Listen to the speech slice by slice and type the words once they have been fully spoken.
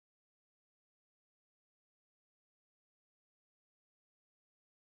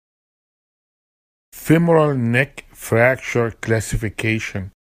Femoral neck fracture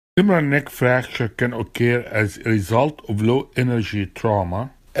classification. Femoral neck fracture can occur as a result of low-energy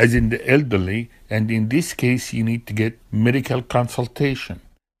trauma, as in the elderly, and in this case you need to get medical consultation.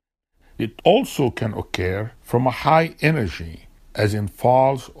 It also can occur from a high energy, as in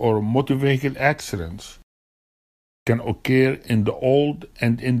falls or motor vehicle accidents. It can occur in the old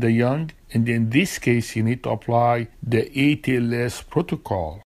and in the young, and in this case you need to apply the ATLS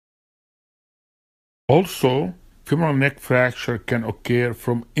protocol. Also, femoral neck fracture can occur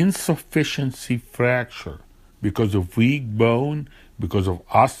from insufficiency fracture because of weak bone, because of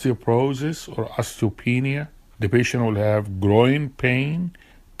osteoporosis or osteopenia. The patient will have groin pain,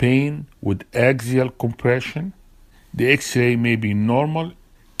 pain with axial compression. The X-ray may be normal,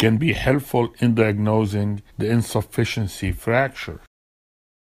 can be helpful in diagnosing the insufficiency fracture.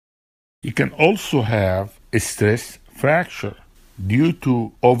 You can also have a stress fracture due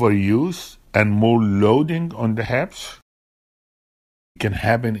to overuse and more loading on the hips. It can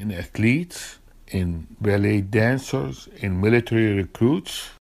happen in athletes, in ballet dancers, in military recruits.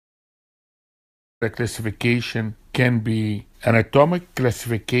 The classification can be anatomic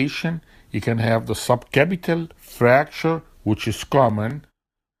classification. You can have the subcapital fracture, which is common,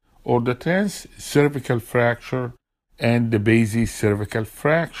 or the transcervical fracture and the basicervical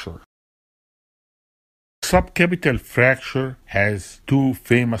fracture. Subcapital fracture has two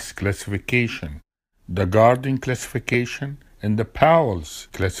famous classifications, the Gardner classification and the Powell's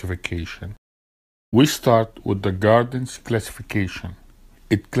classification. We start with the Gardner's classification.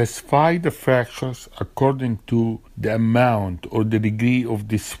 It classifies the fractures according to the amount or the degree of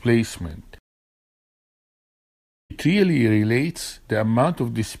displacement. It really relates the amount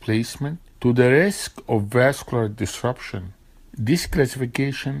of displacement to the risk of vascular disruption. This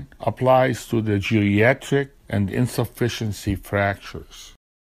classification applies to the geriatric and insufficiency fractures.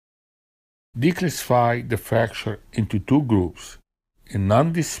 They classify the fracture into two groups, a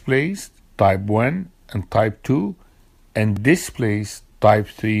non-displaced type 1 and type 2, and displaced type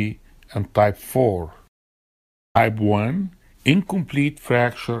 3 and type 4. Type 1, incomplete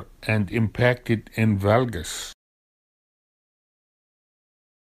fracture and impacted in valgus.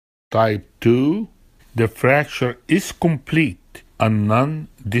 Type 2, the fracture is complete and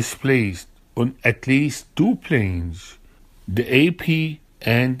non-displaced on at least two planes, the AP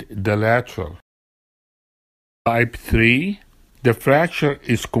and the lateral. Type 3, the fracture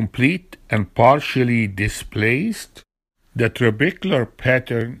is complete and partially displaced. The trabecular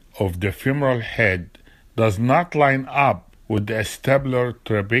pattern of the femoral head does not line up with the acetabular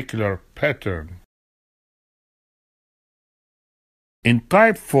trabecular pattern. In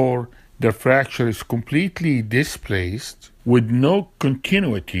type 4, the fracture is completely displaced with no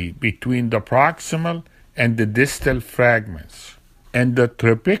continuity between the proximal and the distal fragments, and the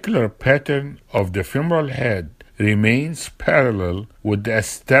trabecular pattern of the femoral head remains parallel with the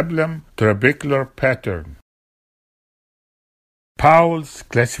acetabulum trabecular pattern. Powell's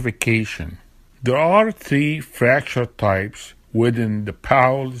classification. There are three fracture types within the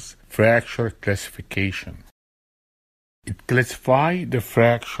Powell's fracture classification. It classifies the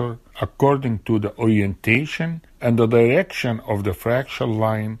fracture according to the orientation and the direction of the fracture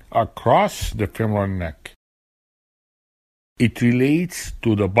line across the femoral neck. It relates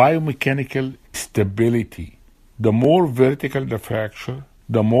to the biomechanical stability. The more vertical the fracture,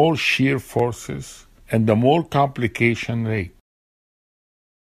 the more shear forces and the more complication rate.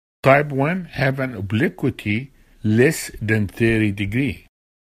 Type 1 have an obliquity less than 30 degrees.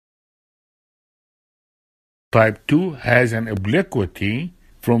 Type 2 has an obliquity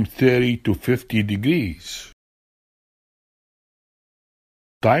from 30 to 50 degrees.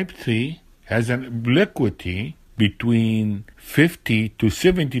 Type 3 has an obliquity between 50 to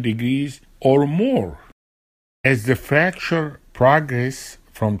 70 degrees or more. As the fracture progresses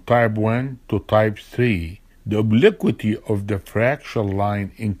from type 1 to type 3, the obliquity of the fracture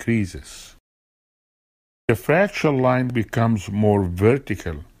line increases. The fracture line becomes more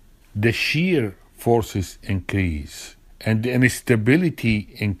vertical. The shear forces increase, and the instability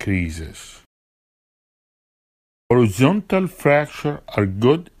increases. Horizontal fractures are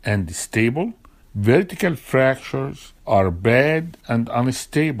good and stable. Vertical fractures are bad and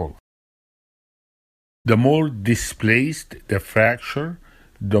unstable. The more displaced the fracture,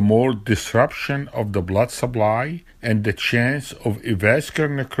 the more disruption of the blood supply and the chance of avascular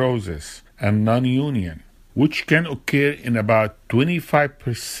necrosis and non-union, which can occur in about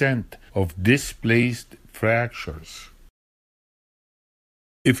 25% of displaced fractures.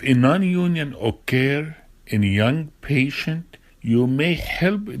 If a non-union occurs in a young patient, you may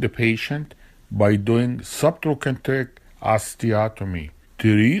help the patient by doing subtrochanteric osteotomy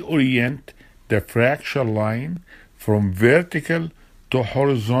to reorient the fracture line from vertical to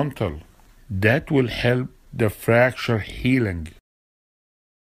horizontal. That will help the fracture healing.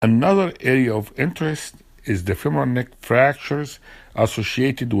 Another area of interest is the femoral neck fractures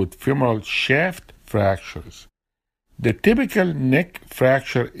associated with femoral shaft fractures. The typical neck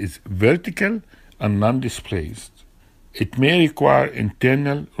fracture is vertical and non-displaced. It may require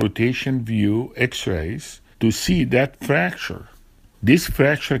internal rotation view X-rays to see that fracture. This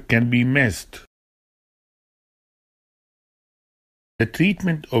fracture can be missed. The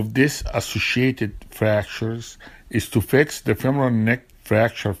treatment of these associated fractures is to fix the femoral neck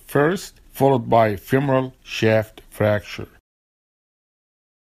fracture first, followed by femoral shaft fracture.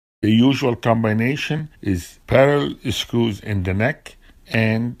 The usual combination is parallel screws in the neck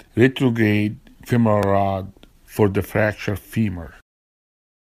and retrograde femoral rod for the fractured femur.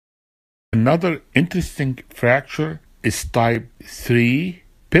 Another interesting fracture is type 3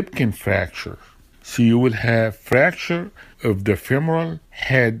 Pipkin fracture. So you will have fracture of the femoral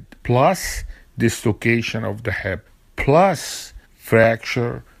head plus dislocation of the hip plus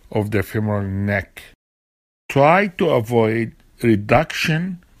fracture of the femoral neck. Try to avoid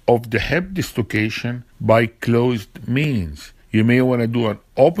reduction of the hip dislocation by closed means. You may want to do an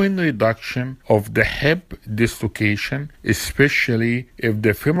open reduction of the hip dislocation, especially if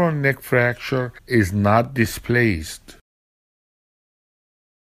the femoral neck fracture is not displaced.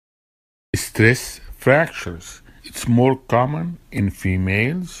 Stress fractures. It's more common in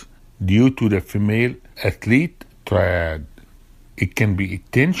females due to the female athlete triad. It can be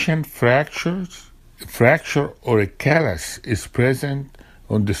tension fractures. A fracture or a callus is present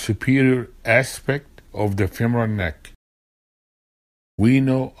on the superior aspect of the femoral neck. We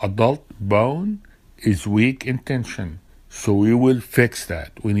know adult bone is weak in tension, so we will fix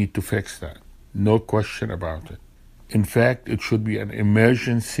that. We need to fix that. No question about it. In fact, it should be an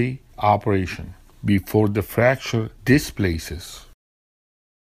emergency operation before the fracture displaces.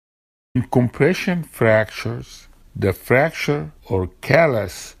 In compression fractures, the fracture or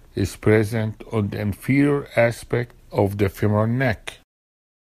callus is present on the inferior aspect of the femoral neck.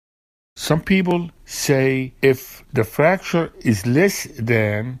 Some people say if the fracture is less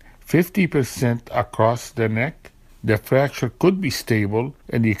than 50% across the neck, the fracture could be stable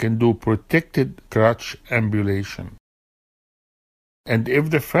and you can do protected crutch ambulation. And if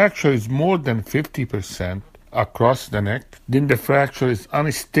the fracture is more than 50% across the neck, then the fracture is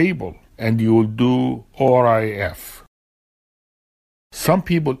unstable and you will do ORIF. Some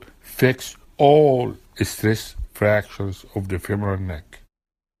people fix all stress fractures of the femoral neck.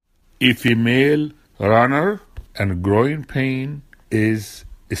 A female runner and groin pain is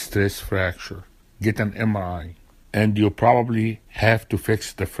a stress fracture. Get an MRI and you probably have to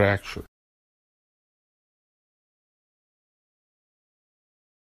fix the fracture.